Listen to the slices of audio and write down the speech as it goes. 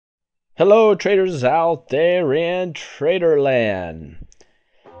Hello, traders out there in Traderland.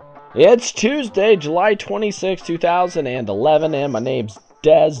 It's Tuesday, July 26, 2011, and my name's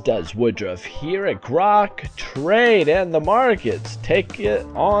Des Woodruff here at Grok Trade, and the markets take it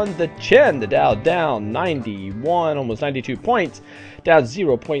on the chin. The Dow down 91, almost 92 points, down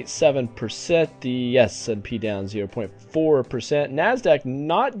 0.7%. The S&P down 0.4%. NASDAQ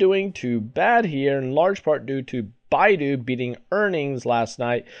not doing too bad here, in large part due to Baidu beating earnings last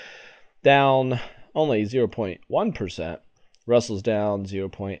night, down only 0.1%. Russell's down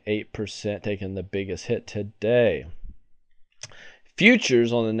 0.8%, taking the biggest hit today.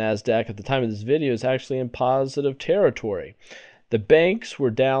 Futures on the NASDAQ at the time of this video is actually in positive territory. The banks were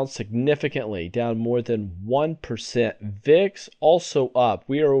down significantly, down more than 1%. VIX also up.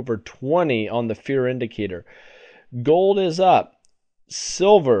 We are over 20 on the fear indicator. Gold is up.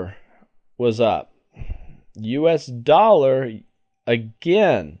 Silver was up. US dollar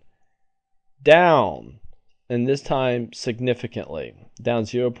again down, and this time significantly, down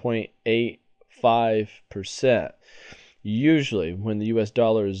 0.85%. Usually when the US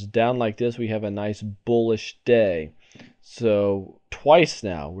dollar is down like this, we have a nice bullish day. So twice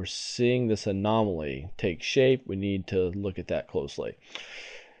now we're seeing this anomaly take shape. We need to look at that closely.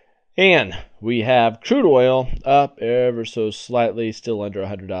 And we have crude oil up ever so slightly, still under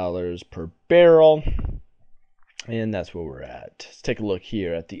 $100 per barrel. And that's where we're at. Let's take a look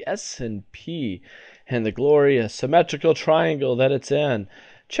here at the S&P and the glorious symmetrical triangle that it's in.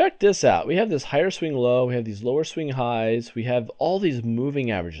 Check this out. We have this higher swing low. We have these lower swing highs. We have all these moving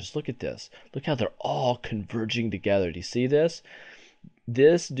averages. Look at this. Look how they're all converging together. Do you see this?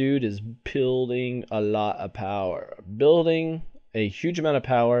 This dude is building a lot of power. Building a huge amount of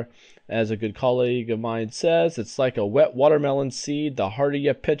power. As a good colleague of mine says, it's like a wet watermelon seed. The harder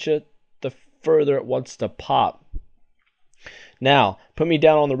you pitch it, the further it wants to pop. Now, put me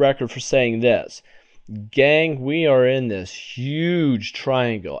down on the record for saying this. Gang, we are in this huge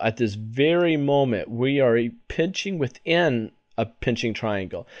triangle. At this very moment, we are pinching within a pinching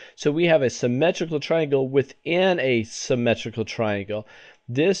triangle. So we have a symmetrical triangle within a symmetrical triangle.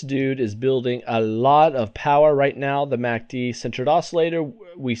 This dude is building a lot of power right now. The MACD centered oscillator,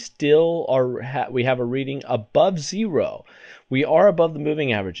 we still are we have a reading above zero. We are above the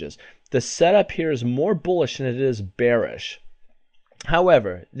moving averages. The setup here is more bullish than it is bearish.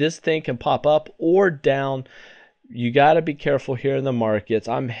 However, this thing can pop up or down. You got to be careful here in the markets.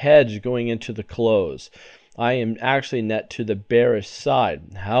 I'm hedged going into the close. I am actually net to the bearish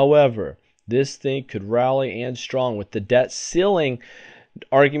side. However, this thing could rally and strong with the debt ceiling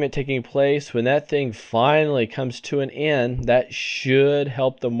argument taking place. When that thing finally comes to an end, that should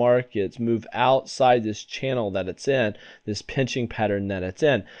help the markets move outside this channel that it's in, this pinching pattern that it's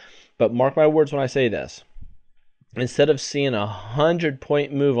in. But mark my words when I say this. Instead of seeing a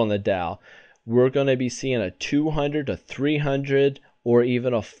 100-point move on the Dow, we're going to be seeing a 200 to 300 or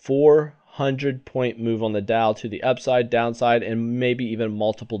even a 400-point move on the Dow to the upside, downside, and maybe even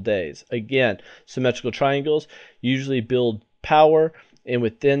multiple days. Again, symmetrical triangles usually build power, and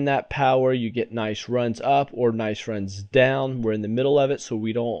within that power you get nice runs up or nice runs down. We're in the middle of it, so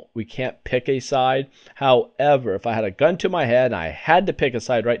we can't pick a side. However, if I had a gun to my head and I had to pick a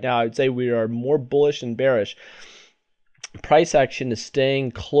side right now, I would say we are more bullish than bearish. Price action is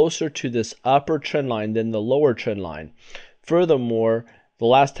staying closer to this upper trend line than the lower trend line. Furthermore, the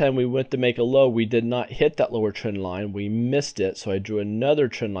last time we went to make a low, we did not hit that lower trend line. We missed it, so I drew another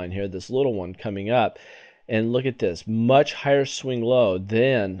trend line here, this little one coming up. And look at this, much higher swing low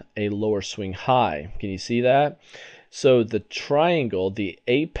than a lower swing high. Can you see that? So the triangle, the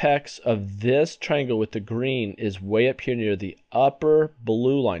apex of this triangle with the green is way up here near the upper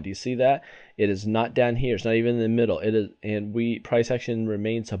blue line. Do you see that? It is not down here. It's not even in the middle. It is, and price action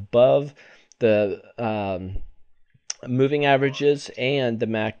remains above the moving averages, and the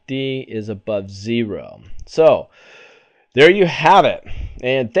MACD is above zero. So there you have it.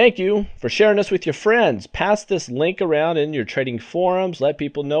 And thank you for sharing this with your friends. Pass this link around in your trading forums. Let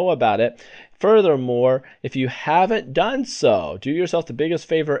people know about it. Furthermore, if you haven't done so, do yourself the biggest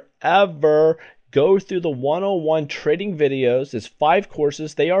favor ever. Go through the 101 trading videos. It's 5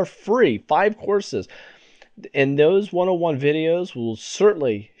 courses. They are free, 5 courses. And those 101 videos will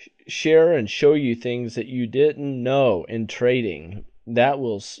certainly share and show you things that you didn't know in trading. That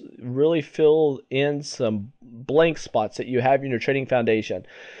will really fill in some blank spots that you have in your trading foundation.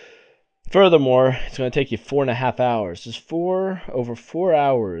 Furthermore, it's going to take you 4.5 hours. Just over 4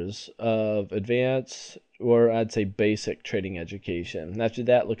 hours of advanced, or I'd say basic trading education. And after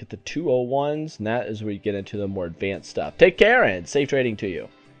that, look at the 201s, and that is where you get into the more advanced stuff. Take care and safe trading to you.